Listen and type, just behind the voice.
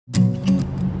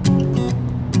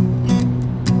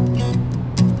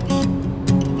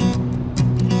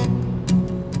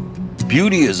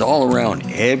Beauty is all around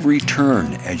every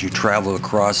turn as you travel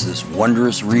across this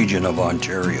wondrous region of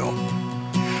Ontario.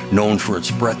 Known for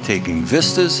its breathtaking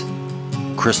vistas,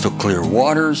 crystal clear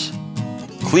waters,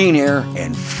 clean air,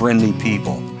 and friendly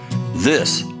people,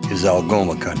 this is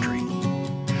Algoma country.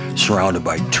 Surrounded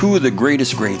by two of the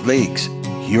greatest Great Lakes,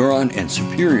 Huron and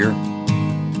Superior,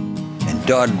 and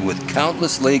dotted with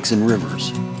countless lakes and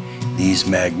rivers, these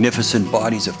magnificent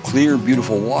bodies of clear,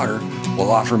 beautiful water will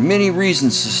offer many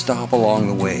reasons to stop along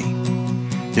the way.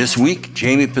 This week,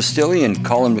 Jamie Pastilli and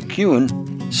Colin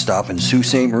McEwen stop in Sault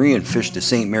Ste. Marie and fish the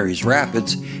St. Mary's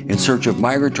Rapids in search of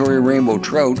migratory rainbow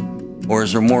trout, or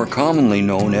as they're more commonly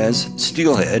known as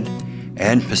steelhead,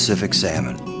 and Pacific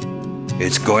salmon.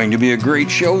 It's going to be a great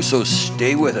show, so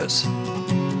stay with us.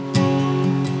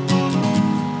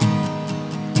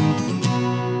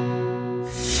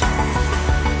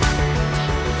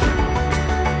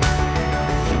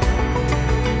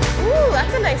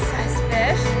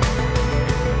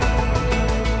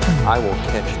 I will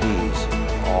catch these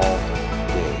all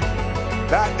day.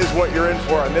 That is what you're in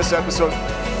for on this episode.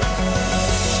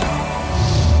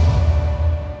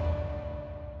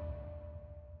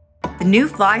 The new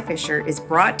Fly Fisher is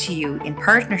brought to you in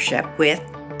partnership with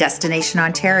Destination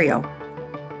Ontario,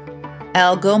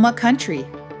 Algoma Country,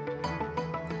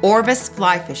 Orvis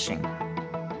Fly Fishing,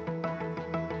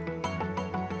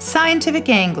 Scientific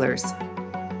Anglers,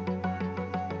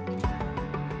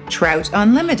 Trout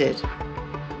Unlimited,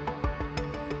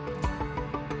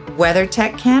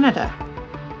 WeatherTech Canada.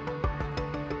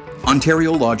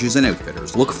 Ontario Lodges and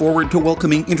Outfitters look forward to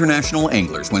welcoming international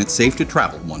anglers when it's safe to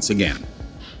travel once again.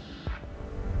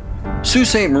 Sault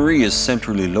Ste. Marie is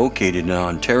centrally located in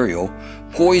Ontario,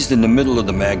 poised in the middle of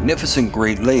the magnificent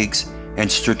Great Lakes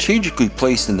and strategically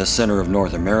placed in the center of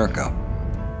North America.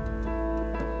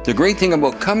 The great thing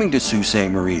about coming to Sault Ste.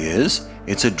 Marie is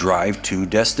it's a drive-to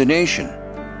destination.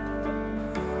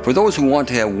 For those who want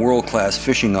to have world-class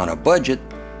fishing on a budget,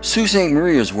 Sault Ste.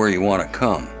 Marie is where you want to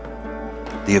come.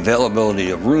 The availability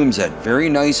of rooms at very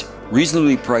nice,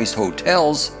 reasonably priced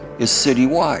hotels is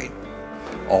citywide.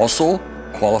 Also,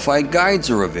 qualified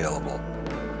guides are available.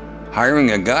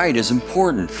 Hiring a guide is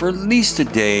important for at least a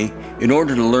day in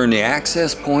order to learn the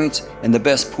access points and the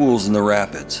best pools in the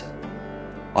rapids.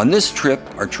 On this trip,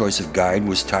 our choice of guide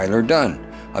was Tyler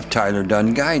Dunn of Tyler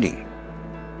Dunn Guiding.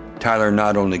 Tyler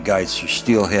not only guides for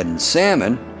steelhead and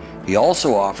salmon, he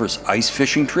also offers ice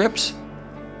fishing trips,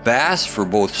 bass for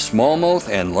both smallmouth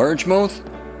and largemouth,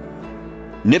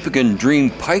 Nipigon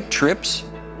Dream pike trips,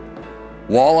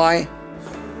 walleye,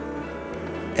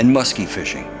 and muskie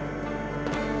fishing.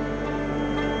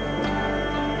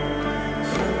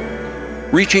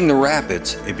 Reaching the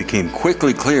rapids, it became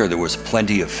quickly clear there was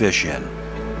plenty of fish in.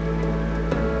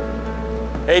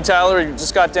 Hey Tyler, we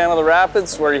just got down to the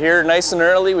rapids. We're here nice and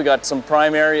early. We got some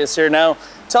prime areas here now.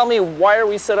 Tell me, why are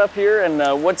we set up here,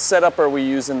 and what setup are we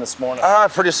using this morning?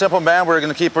 Pretty simple, man. We're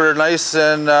gonna keep her nice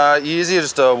and easy.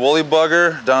 Just a woolly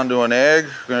bugger down to an egg.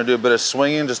 We're gonna do a bit of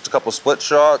swinging, just a couple split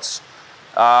shots.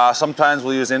 Sometimes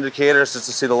we'll use indicators just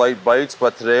to see the light bites,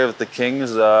 but today with the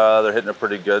kings, they're hitting it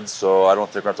pretty good, so I don't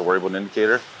think we have to worry about an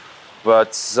indicator.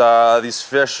 But these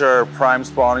fish are prime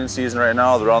spawning season right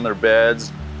now. They're on their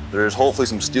beds. There's hopefully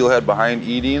some steelhead behind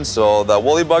eating, so the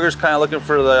woolly bugger's kind of looking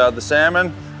for the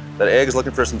salmon. That egg's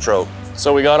looking for some trout.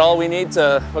 So we got all we need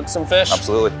to hook some fish?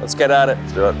 Absolutely. Let's get at it.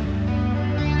 Let's do it.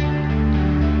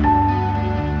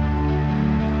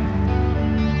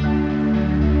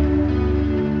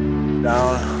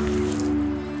 Down.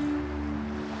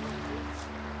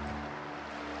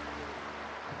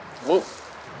 Whoa.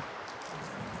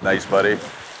 Nice, buddy.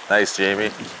 Nice,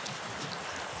 Jamie.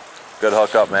 Good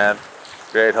hookup, man.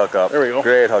 Great hookup. There we go.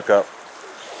 Great hookup.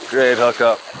 Great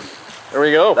hookup. There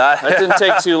we go. That didn't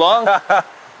take too long.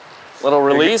 Little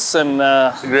release and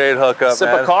great hookup, sip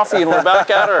man. of coffee and we're back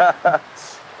at her.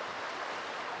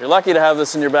 You're lucky to have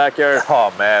this in your backyard.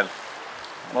 Oh, man.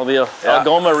 Well, the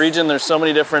Algoma region, there's so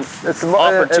many different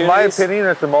opportunities. In my opinion,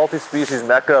 it's the multi-species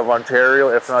mecca of Ontario,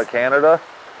 if not Canada.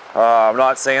 I'm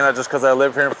not saying that just because I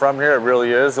live here and from here. It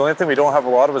really is. The only thing we don't have a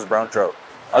lot of is brown trout.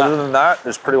 Other than that,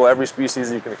 there's pretty well every species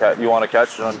you want to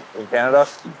catch in Canada,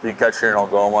 you can catch here in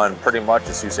Algoma, and pretty much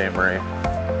in Sault Ste. Marie.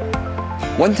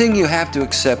 One thing you have to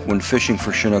accept when fishing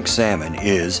for Chinook salmon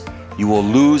is you will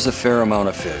lose a fair amount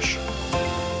of fish.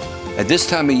 At this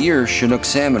time of year, Chinook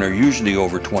salmon are usually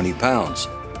over 20 pounds,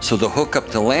 so the hookup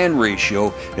to land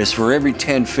ratio is for every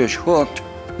 10 fish hooked,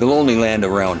 you'll only land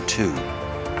around 2.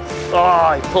 Oh,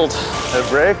 I pulled a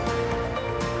break.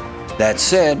 That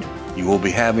said, you will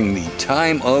be having the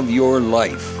time of your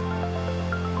life.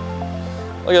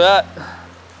 Look at that.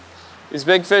 These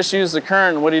big fish use the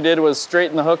current. What he did was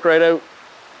straighten the hook right out.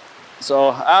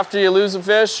 So after you lose a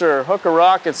fish or hook a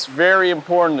rock, it's very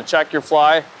important to check your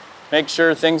fly. Make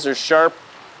sure things are sharp.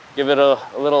 Give it a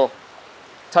little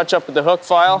touch up with the hook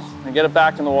file and get it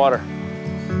back in the water.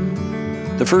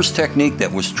 The first technique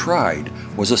that was tried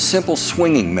was a simple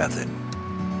swinging method.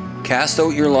 Cast out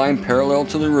your line parallel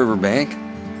to the riverbank,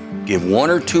 give 1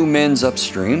 or 2 mends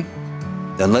upstream,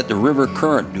 then let the river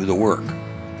current do the work.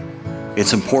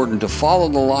 It's important to follow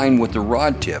the line with the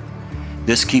rod tip.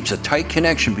 This keeps a tight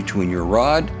connection between your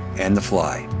rod and the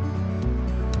fly.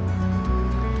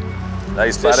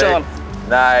 Nice, Fish buddy. on.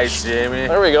 Nice, Jamie.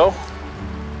 There we go.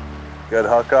 Good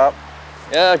hook up.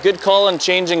 Yeah, good call on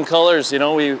changing colors. You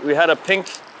know, we had a pink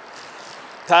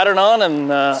pattern on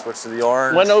and Switch to the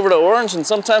orange. went over to orange, and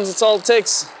sometimes it's all it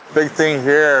takes. Big thing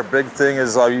here, big thing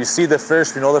is you see the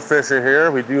fish, we know the fish are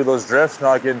here, we do those drifts,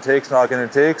 not getting takes, not getting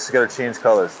takes, you gotta change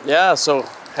colors. Yeah, so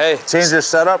hey. Change your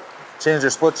setup, change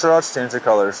your split shots, change your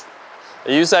colors.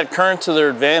 They use that current to their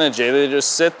advantage, eh? They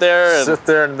just sit there and... Sit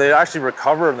there and they actually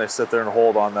recover and they sit there and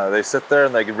hold on that. They sit there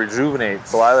and they can rejuvenate.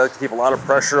 So I like to keep a lot of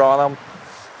pressure on them.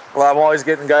 Well, I'm always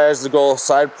getting guys to go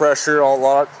side pressure a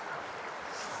lot.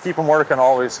 Keep them working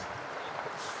always.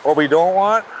 What we don't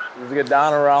want is to get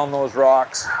down around those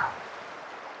rocks.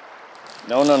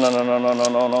 No. We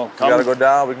gotta go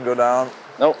down, we can go down.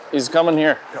 Nope, he's coming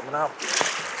here. Coming up.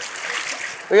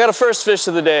 We got a first fish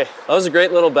of the day. That was a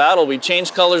great little battle. We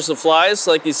changed colors of flies,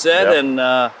 like you said, Yep. and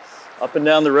up and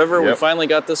down the river, we Yep. finally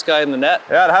got this guy in the net.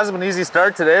 Yeah, it hasn't been an easy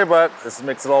start today, but this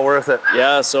makes it all worth it.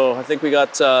 Yeah, so I think we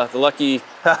got the lucky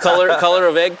color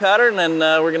of egg pattern, and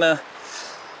we're gonna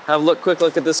have a quick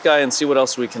look at this guy and see what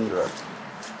else we can do.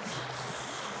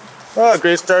 Oh,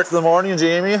 great start to the morning,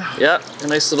 Jamie. Yeah, a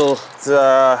nice little, It's,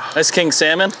 nice king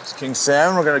salmon. it's King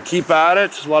Salmon. We're gonna keep at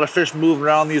it. There's a lot of fish moving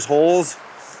around these holes.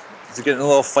 It's getting a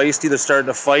little feisty. They're starting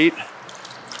to fight.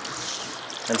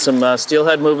 And some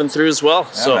steelhead moving through as well.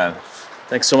 Yeah, So man.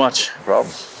 thanks so much. No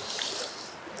problem.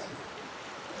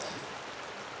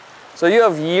 So you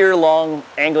have year-long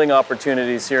angling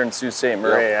opportunities here in Sault Ste.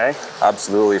 Marie, eh?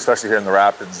 Absolutely, especially here in the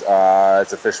Rapids.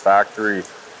 It's a fish factory.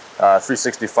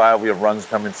 365, we have runs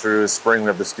coming through. Spring, we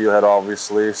have the Steelhead,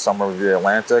 obviously. Summer, we have the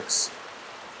Atlantics.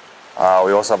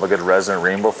 We also have a good resident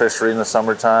rainbow fishery in the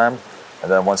summertime. And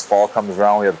then once fall comes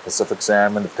around, we have the Pacific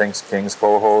salmon, the pinks, kings,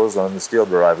 cohos, and the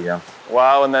steelhead arrive again.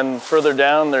 Wow, and then further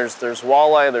down, there's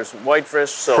walleye, the's whitefish.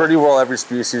 So Pretty well every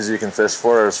species you can fish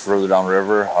for is further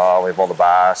downriver. We have all the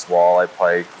bass, walleye,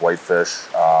 pike, whitefish,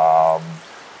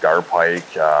 gar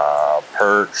pike,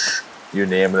 perch, you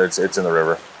name it, it's in the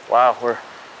river. wow, we're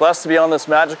blessed to be on this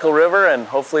magical river, and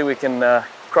hopefully we can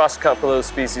cross a couple of those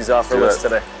species off our Do list it.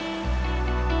 today.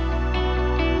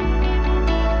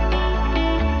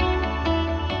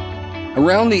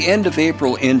 Around the end of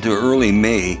April into early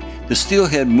May, the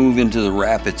steelhead move into the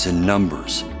rapids in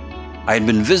numbers. I had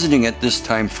been visiting at this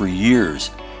time for years.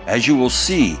 As you will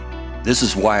see, this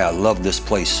is why I love this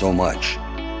place so much.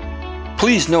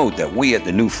 Please note that we at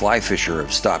the New Fly Fisher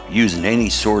have stopped using any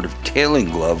sort of tailing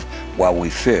glove while we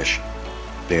fish.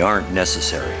 They aren't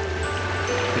necessary.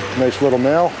 Nice little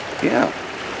male. Yeah.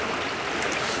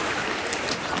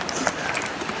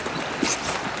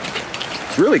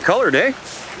 It's really colored, eh?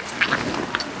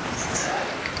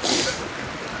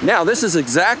 Now, this is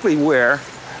exactly where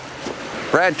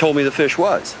Brad told me the fish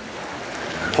was.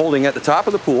 Holding at the top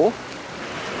of the pool.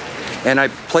 And I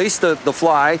placed the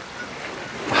fly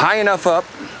high enough up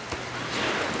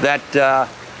that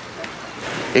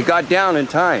it got down in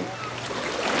time.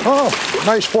 Oh,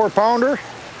 nice 4-pounder.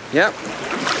 Yep.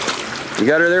 You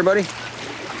got her there, buddy?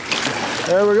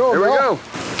 There we go. There we Bill. go.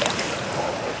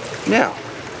 Now,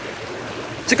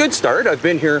 it's a good start. I've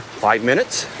been here 5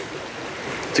 minutes.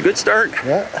 It's a good start.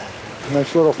 Yeah,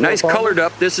 nice little 4-pounder. Nice colored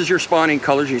up. This is your spawning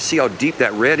colors. You see how deep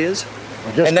that red is?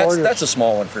 Just And gorgeous. that's a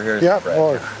small one for here. Yeah, Brad.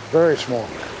 oh, very small.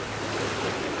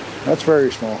 That's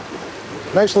very small.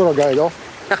 Nice little guy, though.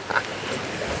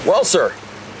 Well, sir,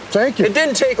 Thank you. it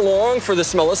didn't take long for the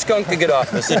smell of skunk to get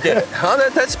off us. It did. Huh?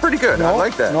 That's pretty good. I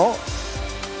like that. No,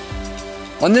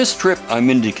 On this trip, I'm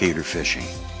indicator fishing.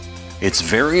 It's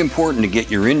very important to get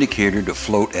your indicator to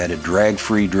float at a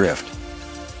drag-free drift.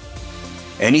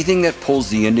 Anything that pulls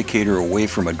the indicator away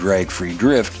from a drag-free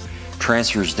drift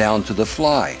transfers down to the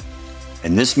fly.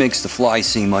 And this makes the fly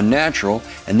seem unnatural,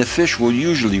 and the fish will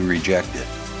usually reject it.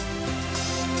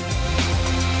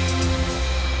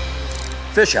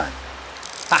 Fish on.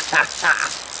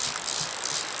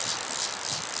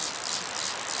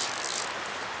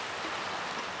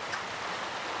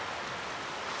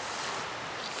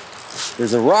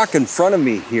 There's a rock in front of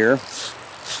me here.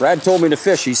 Brad told me to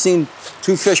fish. He's seen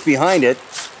 2 fish behind it.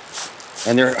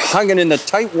 And they're hanging in the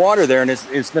tight water there, and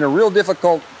it's been a real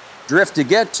difficult drift to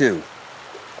get to.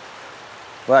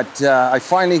 But I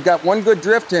finally got one good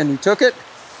drift and he took it.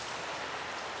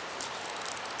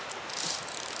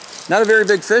 Not a very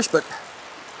big fish, but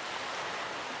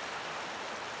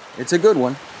it's a good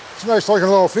one. It's a nice looking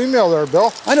little female there,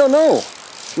 Bill. I don't know.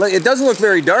 It doesn't look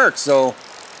very dark, so.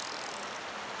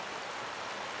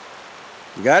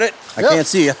 You got it? I can't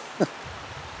see you.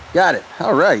 Got it.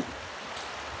 All right.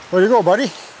 There you go, buddy.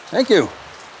 Thank you.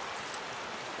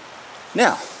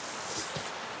 Now,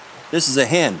 this is a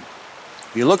hen.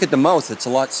 If you look at the mouth, it's a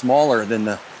lot smaller than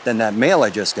that male I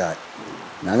just got.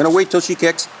 Now I'm gonna wait till she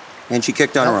kicks, and she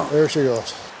kicked on her own. There she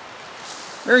goes.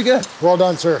 Very good. Well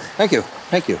done, sir. Thank you.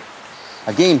 Thank you.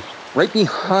 Again, right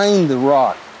behind the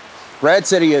rock. Brad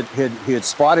said he had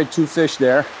spotted 2 fish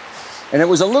there, and it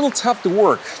was a little tough to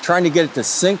work trying to get it to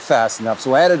sink fast enough.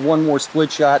 So I added one more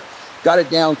split shot, got it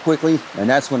down quickly, and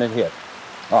that's when it hit.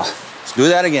 Oh, let's do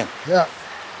that again. Yeah.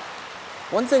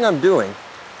 One thing I'm doing,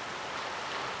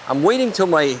 I'm waiting till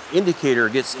my indicator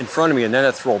gets in front of me, and then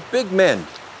I throw a big mend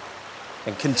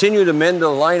and continue to mend the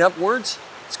line upwards.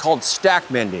 It's called stack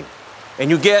mending.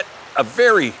 And you get a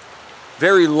very,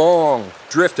 very long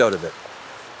drift out of it.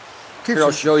 Here,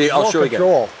 I'll show you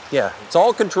again. Yeah, it's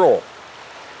all control.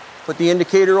 Put the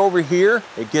indicator over here,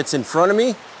 it gets in front of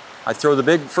me. I throw the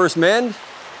big first mend,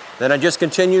 then I just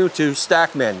continue to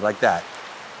stack mend like that.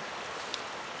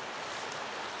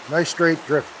 Nice straight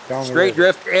drift down the Straight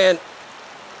drift, and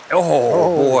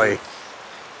oh boy.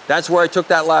 That's where I took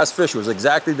that last fish, was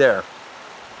exactly there.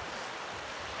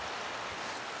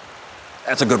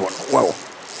 That's a good one. Whoa.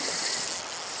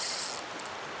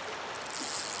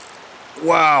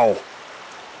 Wow.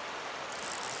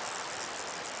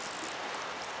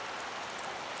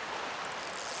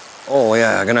 Oh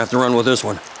yeah, I'm gonna have to run with this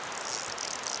one.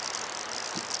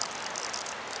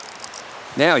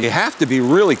 Now you have to be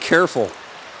really careful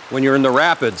when you're in the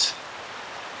rapids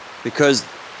because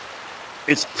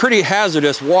it's pretty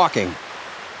hazardous walking.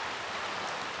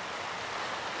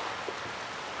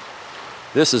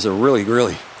 This is a really,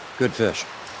 really good fish.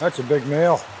 That's a big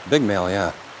male. Big male,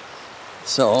 yeah.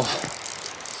 So,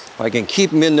 if I can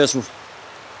keep him in this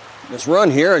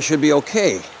run here, I should be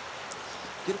okay.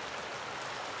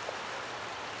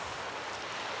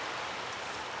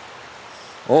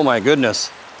 Oh my goodness.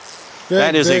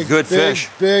 That is a good fish.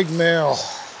 Big male.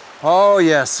 Oh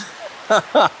yes.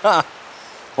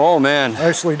 Oh man.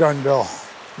 Nicely done, Bill.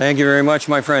 Thank you very much,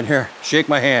 my friend. Here, shake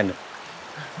my hand.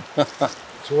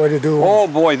 That's the way to do it. Oh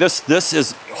boy, this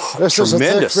is This is a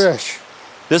thick fish.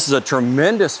 This is a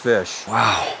tremendous fish.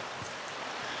 Wow.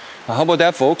 Well, how about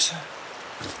that, folks?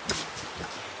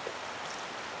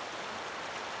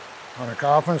 On a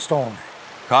Kaufman stone.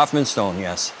 Kaufman stone,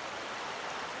 yes.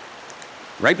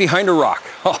 Right behind a rock.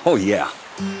 Oh yeah.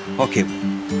 Okay.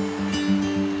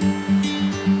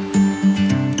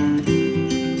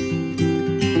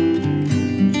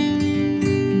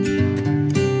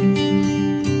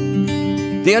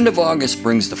 The end of August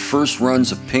brings the first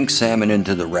runs of pink salmon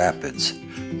into the rapids,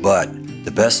 but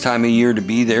the best time of year to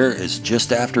be there is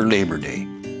just after Labor Day.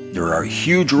 There are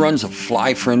huge runs of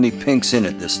fly-friendly pinks in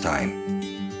at this time.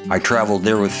 I traveled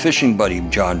there with fishing buddy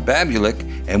John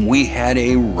Babulik, and we had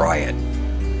a riot.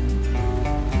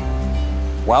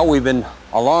 Well, we've been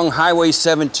along Highway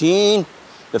 17.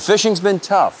 The fishing's been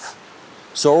tough.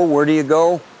 So where do you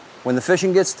go when the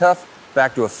fishing gets tough?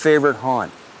 Back to a favorite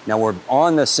haunt. Now we're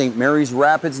on the St. Mary's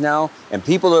Rapids now, and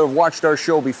people that have watched our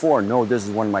show before know this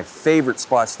is one of my favorite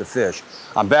spots to fish.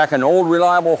 I'm back an old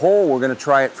reliable hole. We're gonna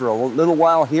try it for a little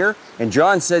while here, and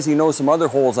John says he knows some other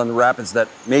holes on the rapids that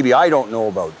maybe I don't know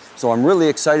about. So I'm really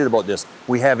excited about this.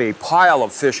 We have a pile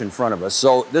of fish in front of us,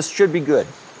 so this should be good.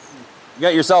 You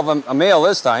got yourself a male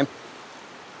this time.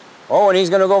 Oh, and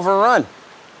he's gonna go for a run.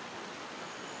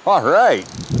 All right.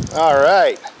 All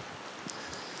right.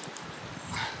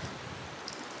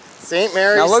 St.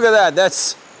 Mary's. Now look at that,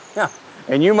 that's, yeah.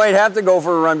 And you might have to go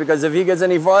for a run because if he gets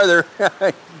any farther.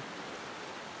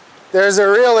 There's a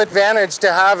real advantage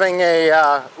to having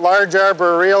a large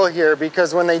arbor reel here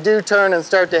because when they do turn and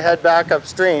start to head back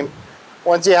upstream,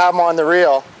 once you have them on the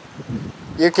reel,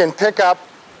 you can pick up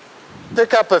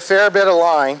a fair bit of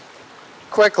line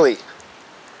quickly.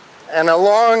 And a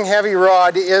long, heavy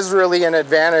rod is really an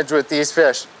advantage with these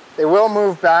fish. They will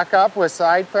move back up with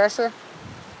side pressure.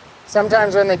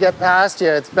 Sometimes when they get past you,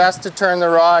 it's best to turn the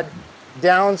rod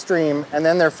downstream and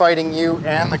then they're fighting you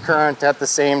and the current at the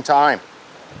same time.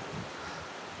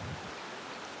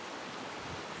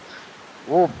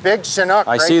 Ooh, big Chinook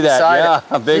I right see that, yeah, it.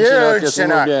 a big Chinook just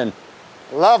moved in.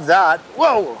 Love that.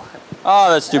 Whoa!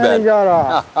 Oh, that's too And he bad. got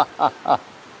off.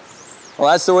 Well,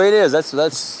 that's the way it is.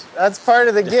 That's part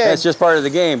of the gig. That's just part of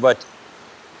the game, but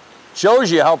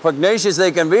shows you how pugnacious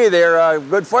they can be. They're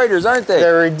good fighters, aren't they?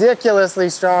 They're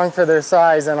ridiculously strong for their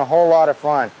size and a whole lot of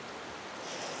fun.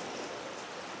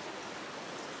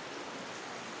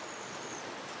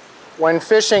 When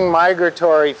fishing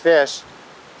migratory fish,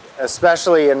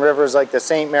 especially in rivers like the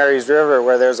St. Mary's River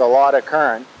where there's a lot of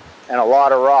current and a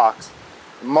lot of rocks,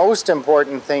 the most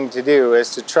important thing to do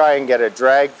is to try and get a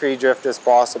drag-free drift as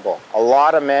possible. A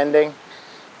lot of mending,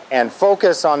 and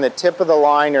focus on the tip of the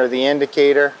line or the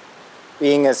indicator,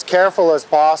 being as careful as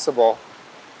possible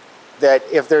that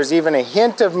if there's even a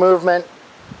hint of movement,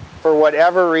 for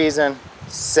whatever reason,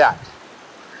 set.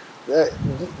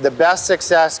 The best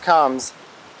success comes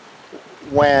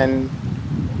when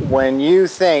you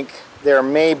think there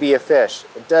may be a fish.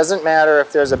 It doesn't matter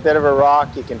if there's a bit of a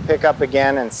rock, you can pick up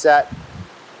again and set,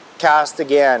 cast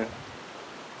again.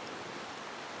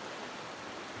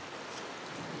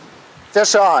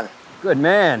 Fish on. Good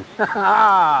man.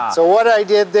 So what I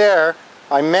did there,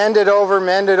 I mended over,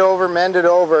 made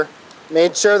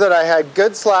sure that I had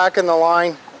good slack in the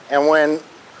line, and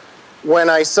when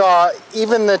I saw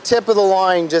even the tip of the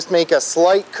line just make a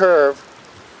slight curve,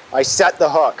 I set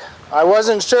the hook. I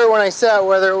wasn't sure when I set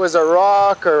whether it was a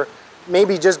rock or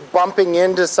maybe just bumping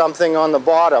into something on the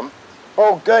bottom.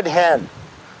 Oh, good hen.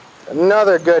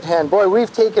 Another good hen. Boy,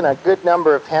 we've taken a good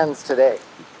number of hens today.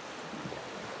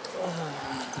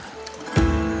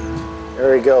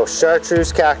 There we go,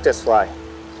 chartreuse cactus fly.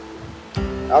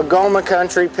 Algoma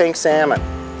Country pink salmon.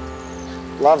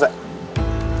 Love it.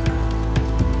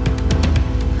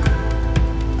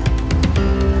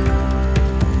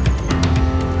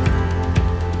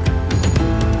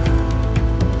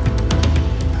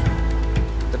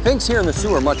 Pinks here in the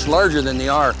Soo are much larger than they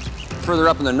are further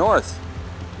up in the north.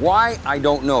 Why, I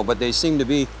don't know, but they seem to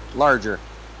be larger.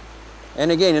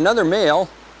 And again, another male,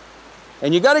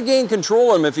 and you got to gain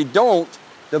control of them. If you don't,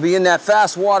 they'll be in that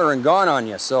fast water and gone on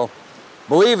you. So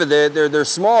believe it, they're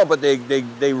small, but they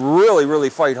really, really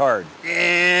fight hard.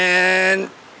 And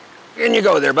in you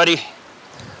go there, buddy.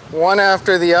 One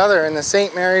after the other in the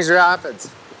St. Mary's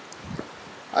Rapids.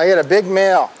 I get a big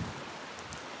male.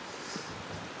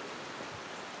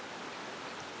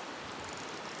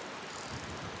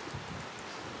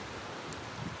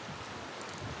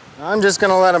 I'm just going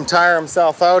to let him tire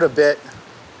himself out a bit.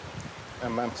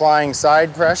 I'm applying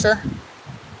side pressure.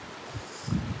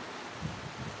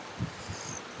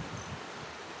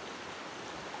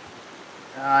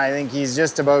 I think he's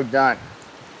just about done.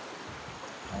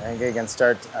 I think I can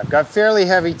start. I've got fairly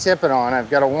heavy tippet on.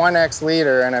 I've got a 1X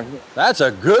leader and That's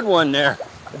a good one there.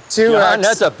 2X. John,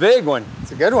 that's a big one.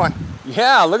 It's a good one.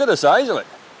 Yeah, look at the size of it.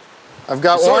 I've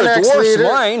got 1X leader,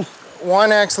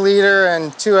 1X leader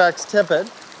and 2X tippet.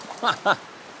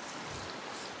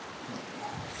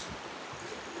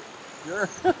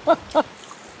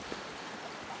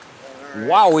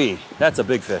 Wowee, that's a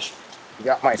big fish. You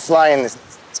got my fly in his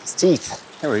teeth.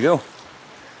 There we go.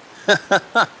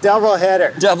 Double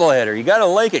header. Double header. You gotta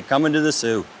like it coming to the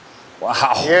Soo.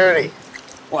 Wow. Beauty.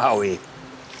 Wowee.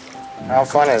 How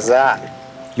fun is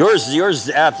that? Yours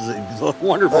absolutely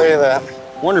wonderfully. Look at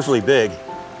that. Wonderfully big.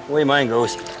 The way mine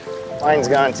goes. Mine's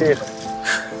gone too.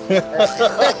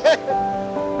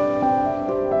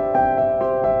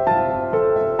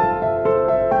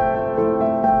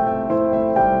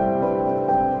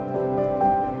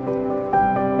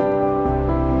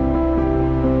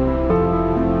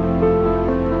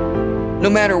 No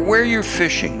matter where you're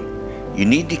fishing, you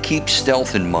need to keep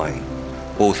stealth in mind,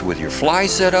 both with your fly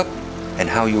setup and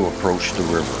how you approach the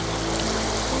river.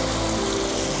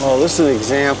 Well, this is an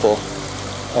example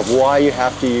of why you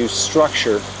have to use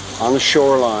structure on the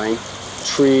shoreline,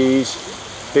 trees,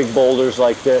 big boulders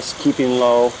like this, keeping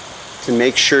low to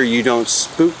make sure you don't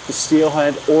spook the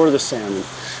steelhead or the salmon.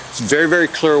 It's very, very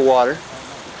clear water.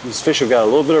 These fish have got a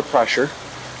little bit of pressure.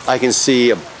 I can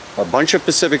see a bunch of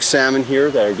Pacific salmon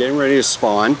here that are getting ready to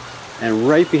spawn, and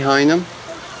right behind them,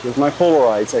 with my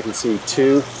Polaroids, I can see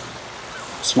 2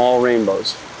 small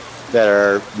rainbows that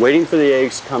are waiting for the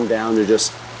eggs to come down. They're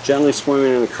just gently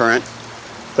swimming in the current.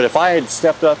 But if I had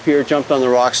stepped up here, jumped on the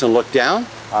rocks and looked down,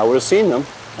 I would have seen them,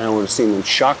 and I would have seen them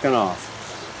shotgun off.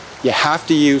 You have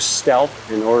to use stealth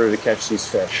in order to catch these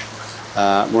fish.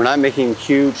 We're not making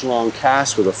huge, long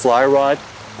casts with a fly rod,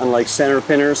 unlike center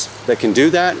pinners that can do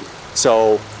that.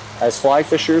 So as fly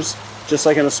fishers, just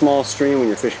like in a small stream when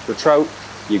you're fishing for trout,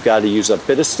 you've got to use a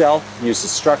bit of stealth, use the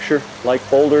structure like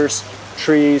boulders,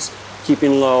 trees,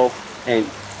 keeping low, and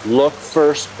look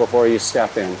first before you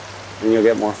step in, and you'll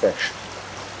get more fish.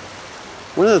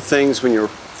 One of the things when you're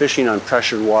fishing on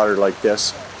pressured water like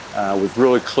this, with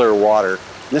really clear water,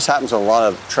 this happens in a lot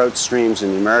of trout streams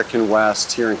in the American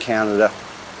West, here in Canada,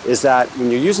 is that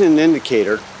when you're using an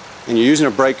indicator and you're using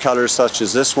a bright color such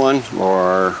as this one,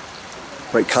 or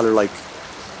bright color like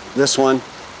this one,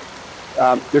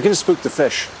 you're going to spook the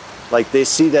fish. Like they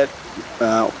see that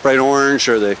bright orange,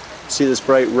 or they see this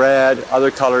bright red,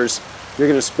 other colors, you're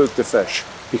going to spook the fish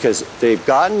because they've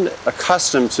gotten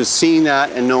accustomed to seeing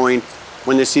that and knowing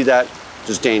when they see that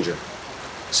there's danger.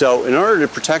 So in order to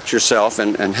protect yourself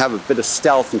and have a bit of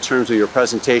stealth in terms of your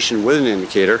presentation with an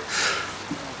indicator,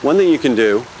 one thing you can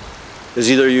do is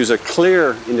either use a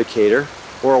clear indicator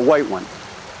or a white one.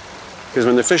 Because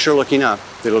when the fish are looking up,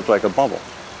 they look like a bubble.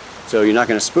 So you're not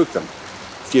going to spook them.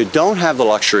 If you don't have the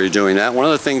luxury of doing that, one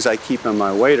of the things I keep in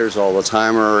my waders all the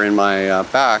time or in my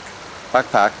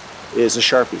backpack is a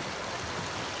Sharpie.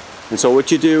 And so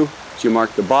what you do is you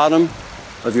mark the bottom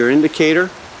of your indicator.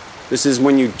 This is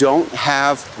when you don't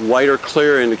have white or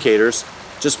clear indicators.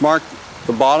 Just mark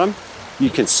the bottom. You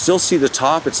can still see the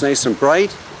top. It's nice and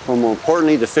bright. But more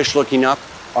importantly, the fish looking up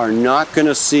are not going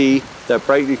to see that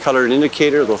brightly colored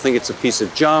indicator. They'll think it's a piece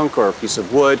of junk or a piece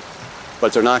of wood,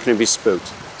 but they're not going to be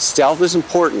spooked. Stealth is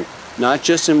important, not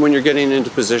just in when you're getting into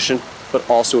position, but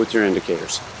also with your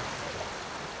indicators.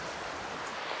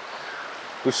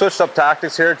 We've switched up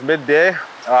tactics here. It's midday.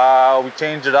 We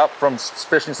changed it up from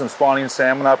fishing some spawning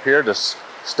salmon up here to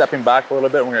stepping back a little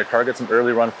bit. We're going to target some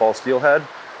early run fall steelhead.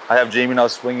 I have Jamie now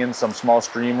swinging some small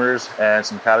streamers and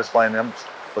some caddisfly nymphs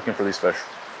looking for these fish.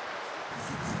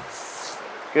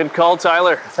 Good call,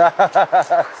 Tyler.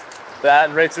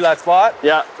 That right through that spot?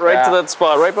 Yeah, right to that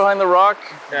spot, right behind the rock.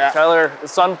 Yeah. Tyler, the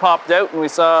sun popped out and we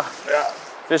saw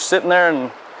fish sitting there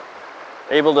and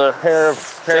able to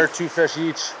pair two fish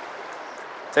each.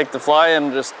 Take the fly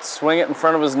and just swing it in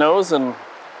front of his nose and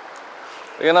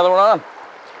get another one on.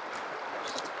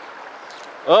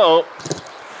 Uh-oh.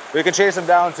 We can chase him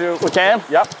down too. We can?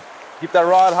 Yep. Keep that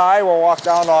rod high, we'll walk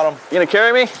down on him. You gonna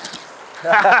carry me?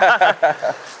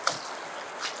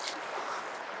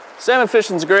 Salmon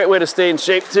fishing's a great way to stay in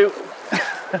shape too.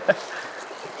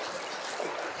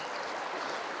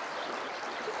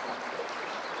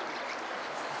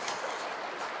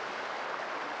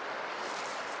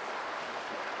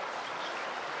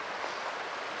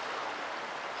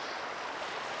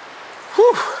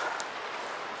 Whew.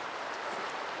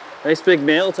 Nice big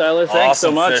male, Tyler. Thanks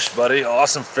so much. Awesome fish, buddy.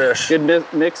 Awesome fish. Good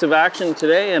mix of action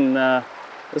today, and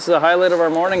this is the highlight of our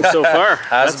morning so far.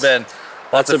 Has been.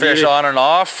 Lots of fish on and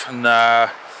off, and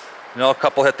you know, a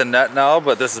couple hit the net now,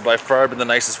 but this has by far been the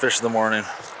nicest fish of the morning.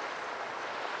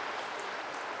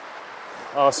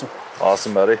 Awesome.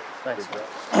 Awesome, buddy. Thanks, bro.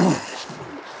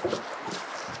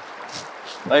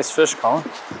 Nice fish, Colin.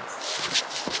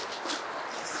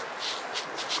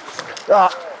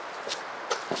 Ah.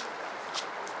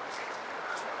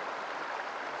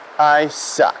 I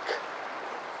suck.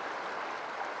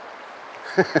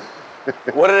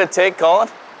 What did it take, Colin?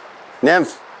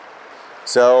 Nymph.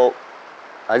 So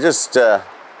I just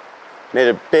made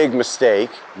a big mistake,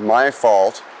 my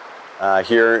fault,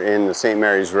 here in the St.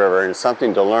 Mary's River, and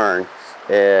something to learn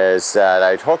is that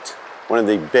I'd hooked one of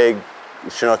the big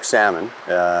Chinook salmon,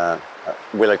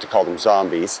 we like to call them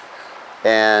zombies,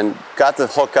 and got the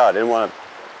hook out. I didn't want to,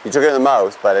 he took it in the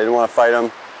mouth, but I didn't want to fight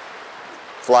him.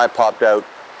 Fly popped out.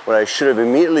 What I should have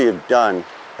immediately have done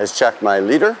is checked my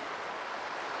leader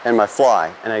and my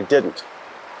fly, and I didn't.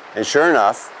 And sure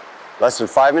enough, less than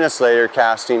 5 minutes later,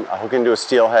 casting, I hook into a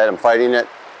steelhead, I'm fighting it.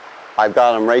 I've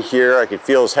got him right here, I could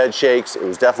feel his head shakes, it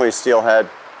was definitely a steelhead.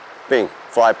 Bing,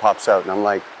 fly pops out, and I'm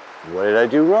like, what did I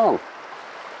do wrong?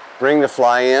 Bring the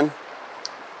fly in.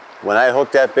 When I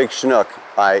hooked that big Chinook,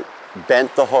 I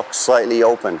bent the hook slightly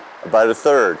open, about a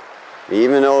third.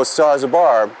 Even though it still has a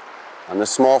barb, on the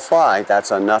small fly,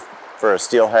 that's enough for a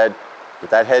steelhead. With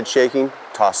that head shaking,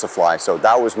 toss the fly. So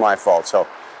that was my fault. So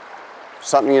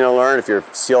something you know learn if you're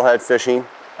steelhead fishing,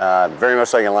 very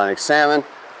much like Atlantic salmon,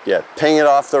 you ping it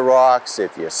off the rocks.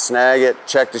 If you snag it,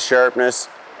 check the sharpness,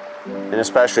 and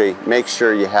especially make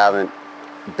sure you haven't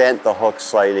bent the hook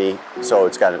slightly so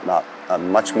it's got a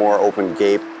much more open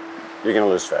gape. You're gonna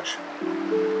lose fish.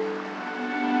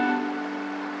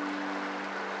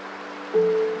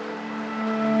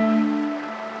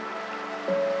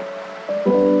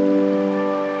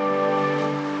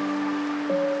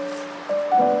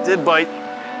 Did bite.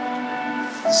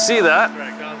 See that?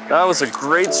 That was a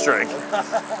great strike.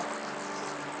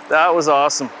 That was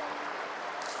awesome.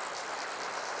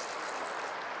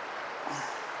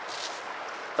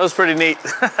 That was pretty neat.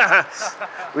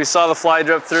 We saw the fly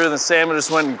drip through and the salmon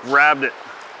just went and grabbed it.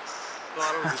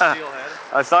 Thought it was a steelhead.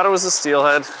 I thought it was a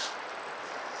steelhead.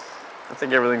 I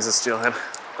think everything's a steelhead,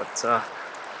 but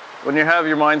when you have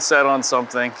your mind set on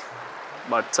something.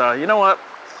 But you know what?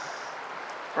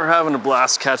 We're having a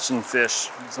blast catching fish,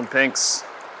 some pinks.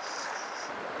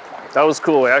 That was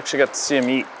cool. I actually got to see them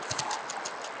eat.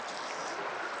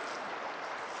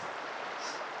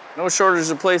 No shortage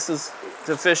of places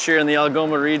to fish here in the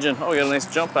Algoma region. Oh, we got a nice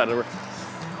jump out of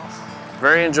her.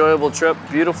 Very enjoyable trip,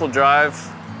 beautiful drive.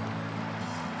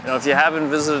 You know, if you haven't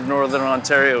visited Northern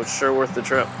Ontario, it's sure worth the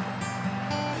trip.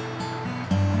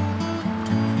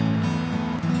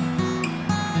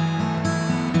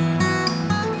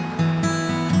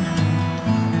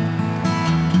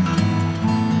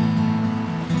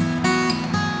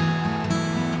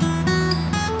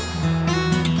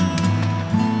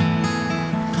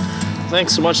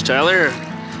 Thanks so much, Tyler.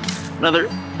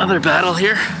 Another battle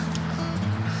here.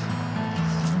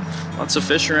 Lots of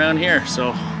fish around here,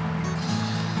 so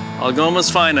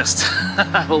Algoma's finest.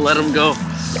 We'll let them go.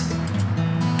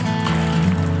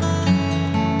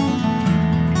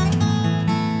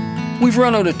 We've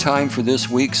run out of time for this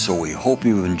week, so we hope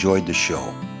you've enjoyed the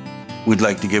show. We'd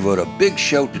like to give out a big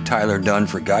shout to Tyler Dunn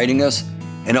for guiding us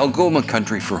and Algoma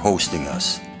Country for hosting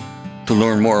us. To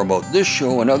learn more about this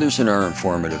show and others in our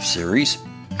informative series,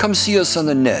 come see us on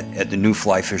the net at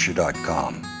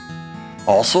thenewflyfisher.com.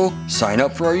 Also, sign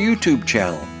up for our YouTube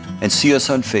channel and see us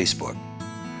on Facebook.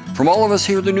 From all of us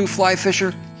here at The New Fly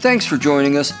Fisher, thanks for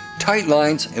joining us, tight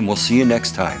lines, and we'll see you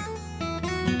next time.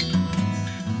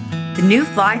 The New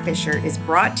Fly Fisher is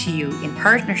brought to you in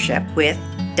partnership with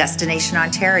Destination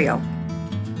Ontario,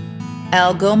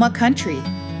 Algoma Country,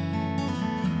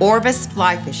 Orvis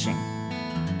Fly Fishing,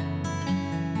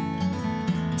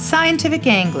 Scientific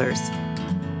Anglers,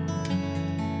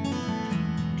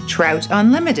 Trout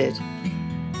Unlimited,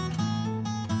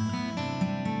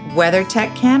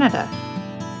 WeatherTech Canada.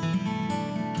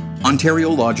 Ontario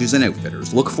Lodges and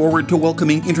Outfitters look forward to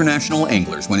welcoming international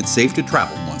anglers when it's safe to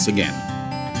travel once again.